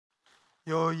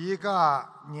有一个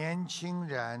年轻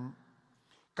人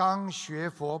刚学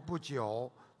佛不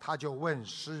久，他就问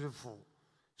师父：“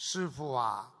师父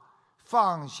啊，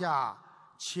放下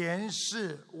前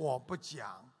世我不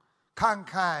讲，看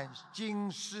看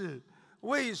今世，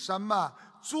为什么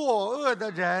作恶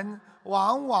的人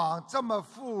往往这么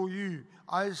富裕，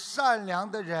而善良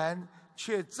的人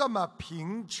却这么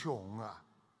贫穷啊？”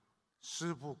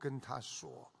师父跟他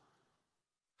说：“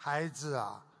孩子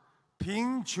啊，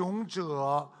贫穷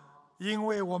者，因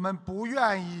为我们不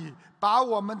愿意把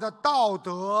我们的道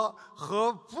德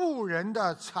和富人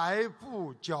的财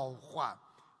富交换，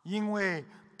因为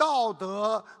道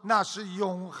德那是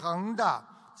永恒的，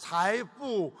财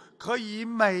富可以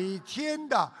每天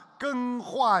的更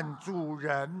换主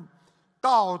人。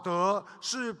道德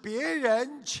是别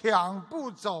人抢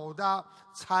不走的，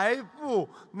财富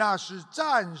那是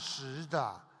暂时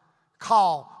的。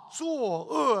靠作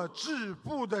恶致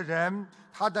富的人，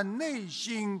他的内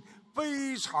心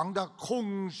非常的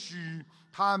空虚，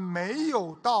他没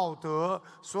有道德，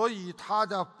所以他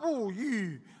的富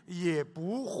裕也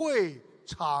不会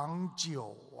长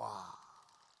久啊。”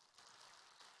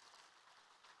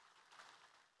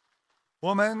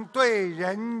我们对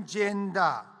人间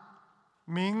的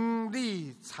名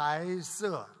利财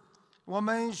色，我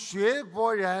们学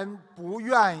佛人不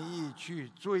愿意去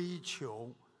追求。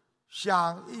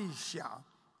想一想，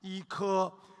一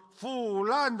颗腐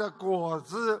烂的果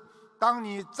子，当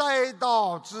你摘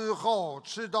到之后，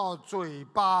吃到嘴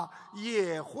巴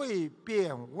也会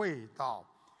变味道。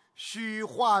虚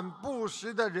幻不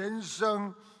实的人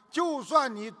生，就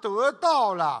算你得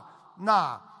到了，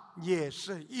那也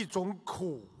是一种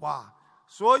苦啊。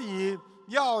所以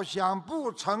要想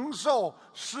不承受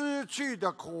失去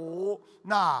的苦，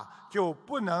那就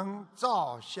不能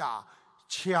造下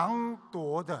强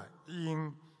夺的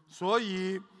因。所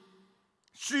以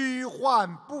虚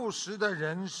幻不实的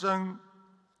人生，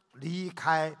离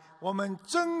开我们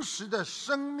真实的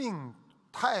生命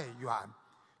太远，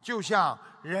就像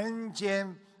人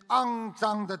间肮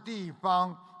脏的地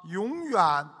方，永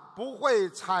远不会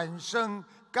产生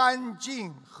干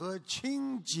净和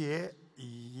清洁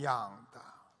一样的。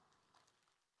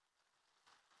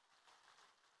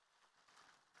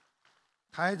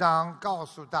台长告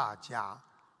诉大家，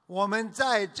我们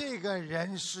在这个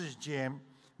人世间，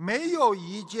没有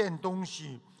一件东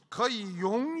西可以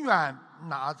永远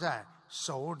拿在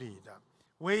手里的，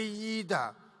唯一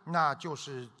的那就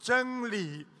是真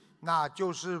理，那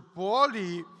就是佛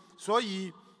理。所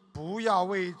以不要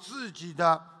为自己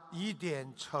的一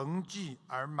点成绩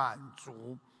而满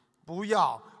足，不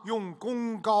要用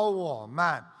功高我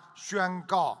慢宣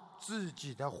告自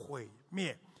己的毁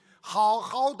灭，好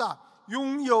好的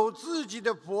拥有自己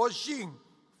的佛性、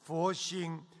佛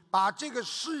心，把这个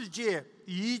世界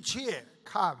一切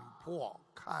看破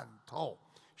看透，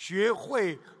学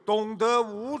会懂得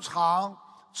无常，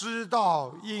知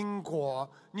道因果，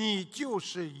你就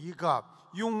是一个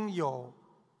拥有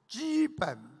基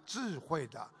本智慧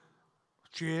的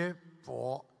学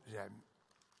佛人。